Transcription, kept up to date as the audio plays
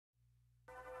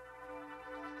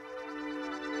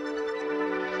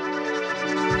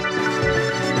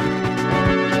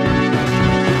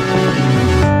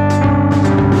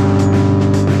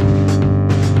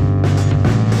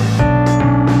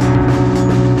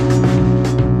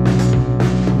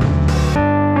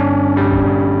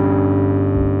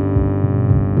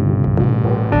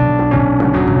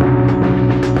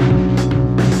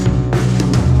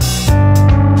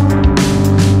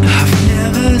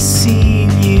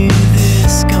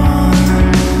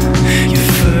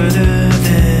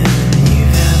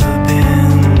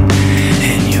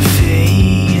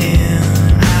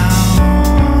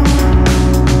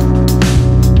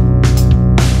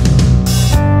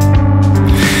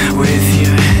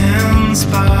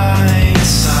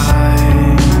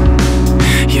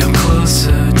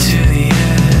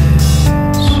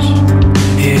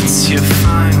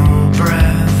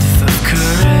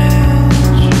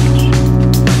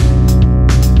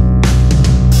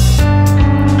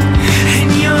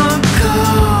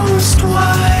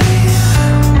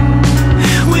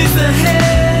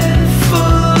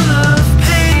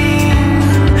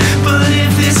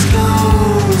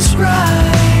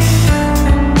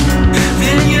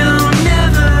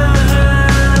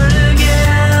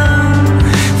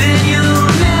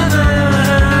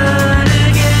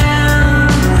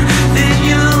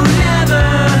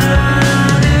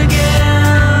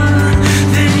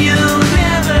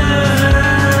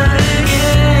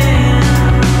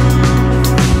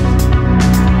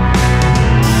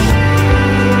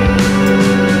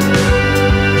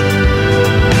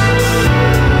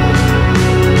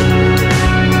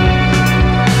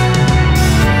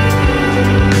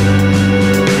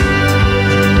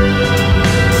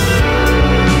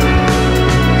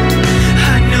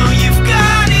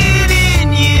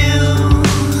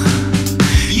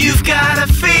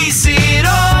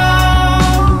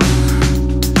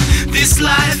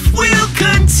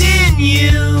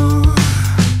you,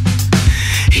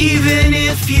 even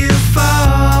if you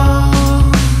fall.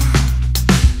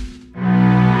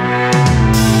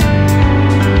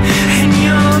 And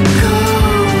your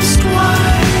ghost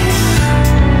wife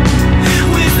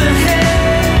with a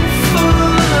head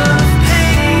full of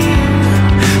pain.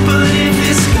 But if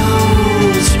this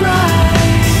goes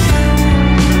right,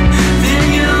 then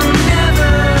you'll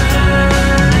never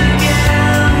hurt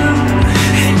again.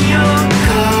 And your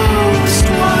ghost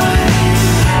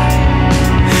wife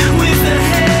with a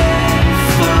head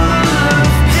full of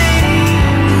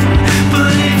pain.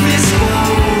 But if this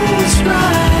goes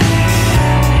right,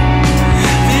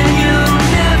 then you'll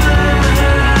never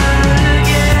hurt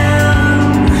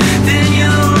again. Then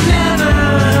you'll never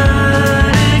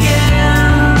hurt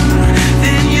again.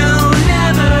 Then you'll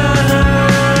never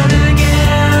hurt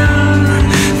again.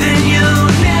 Then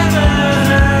you'll never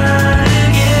hurt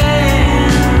again.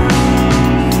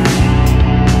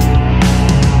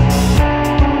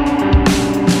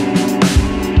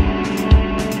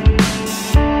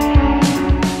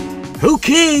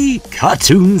 Okay,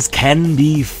 cartoons can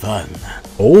be fun.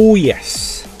 Oh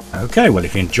yes. Okay, well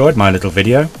if you enjoyed my little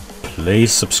video,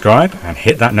 please subscribe and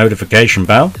hit that notification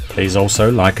bell. Please also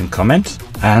like and comment.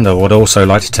 And I would also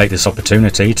like to take this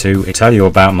opportunity to tell you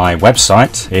about my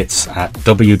website. It's at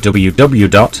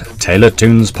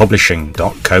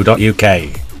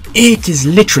www.taylortoonspublishing.co.uk. It is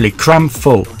literally crammed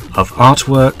full of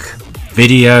artwork,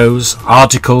 videos,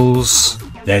 articles.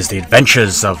 There's the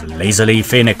adventures of Lazily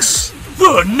Phoenix.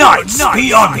 The Knights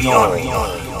Beyond All.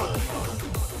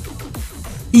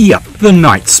 Yep, the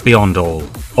Knights Beyond All.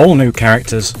 All new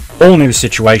characters, all new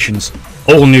situations,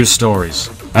 all new stories.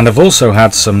 And I've also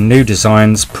had some new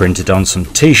designs printed on some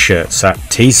t-shirts at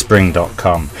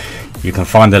teespring.com. You can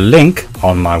find the link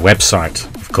on my website.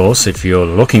 Of course, if you're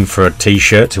looking for a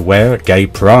t-shirt to wear at Gay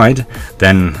Pride,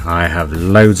 then I have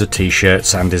loads of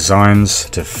t-shirts and designs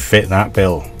to fit that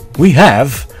bill. We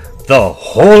have the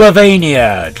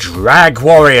Hallvania Drag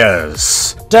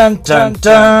Warriors. Dun dun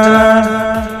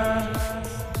dun.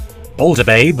 Boulder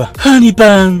Babe, Honey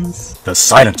Buns, the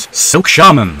Silent Silk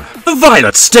Shaman,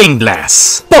 Violet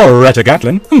Stainglass, Boretta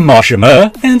Gatlin, Marsha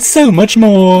Murr, and so much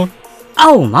more.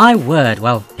 Oh my word,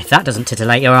 well, if that doesn't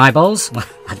titillate your eyeballs, well,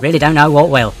 I really don't know what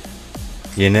will.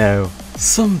 You know,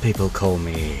 some people call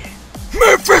me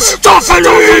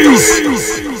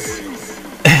Mephistopheles!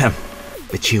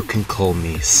 but you can call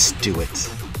me Stuart.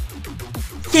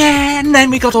 Yeah, and then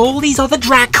we got all these other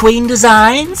drag queen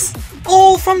designs.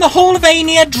 All from the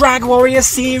Hallvania Drag Warrior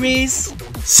series.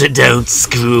 So don't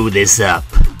screw this up.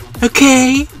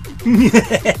 Okay?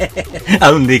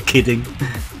 Only kidding.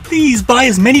 Please buy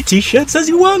as many t-shirts as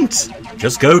you want.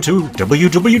 Just go to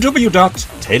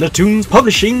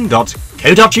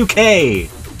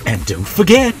www.taylortoonspublishing.co.uk. And don't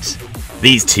forget,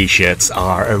 these t-shirts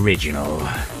are original.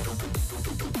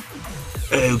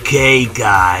 Okay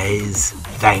guys,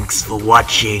 thanks for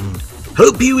watching.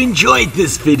 Hope you enjoyed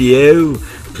this video.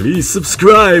 Please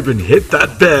subscribe and hit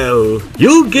that bell.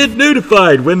 You'll get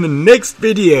notified when the next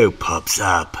video pops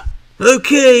up.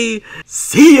 Okay,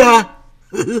 see ya!